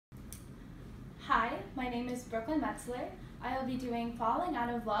My name is Brooklyn Metzler. I will be doing Falling Out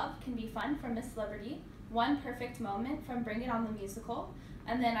of Love Can Be Fun from Miss Liberty, One Perfect Moment from Bring It On the Musical,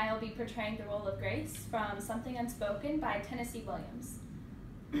 and then I will be portraying the role of Grace from Something Unspoken by Tennessee Williams.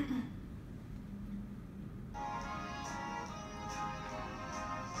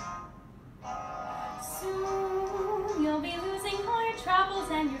 Soon you'll be losing all your troubles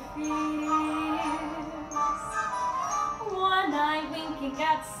and your fears. One eye winking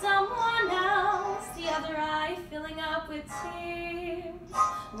at someone else, the other eye filling up with tears.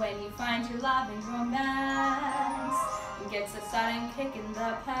 When you find your loving romance, gets a sudden kick in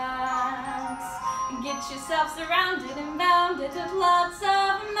the pants. Get yourself surrounded and bounded with lots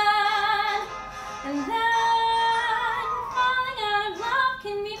of men. And then falling out of love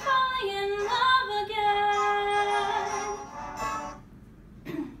can be falling in love again.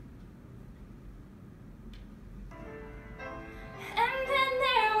 And then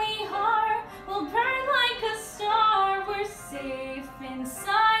there we are, we'll burn like a star. We're safe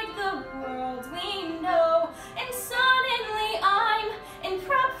inside the world we know. And suddenly I'm in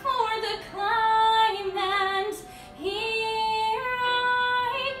prep for the climb, and here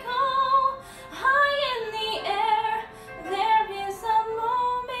I go, high in the air. There is a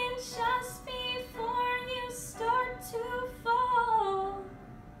moment just before you start to fall.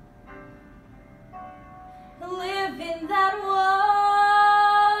 Live in that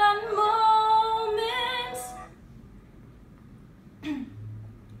one moment.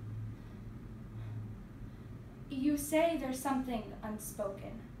 You say there's something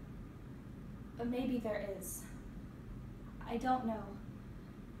unspoken, but maybe there is. I don't know.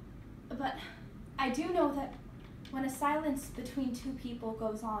 But I do know that when a silence between two people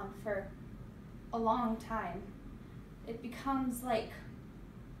goes on for a long time, it becomes like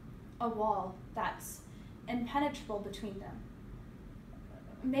a wall that's impenetrable between them.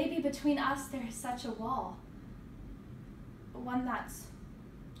 Maybe between us there is such a wall, one that's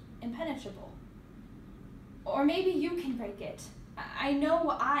impenetrable. Or maybe you can break it. I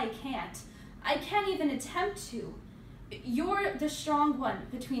know I can't. I can't even attempt to. You're the strong one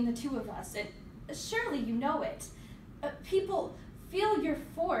between the two of us, and surely you know it. People feel your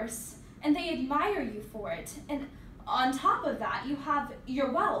force, and they admire you for it. And on top of that, you have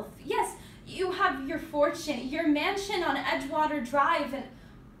your wealth. Yes, you have your fortune, your mansion on Edgewater Drive, and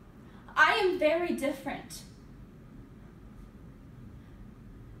I am very different.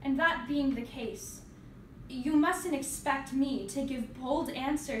 And that being the case, you mustn't expect me to give bold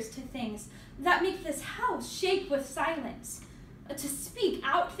answers to things that make this house shake with silence, to speak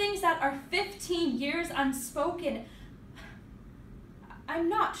out things that are 15 years unspoken. I'm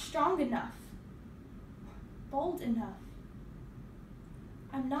not strong enough, bold enough.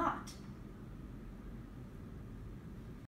 I'm not.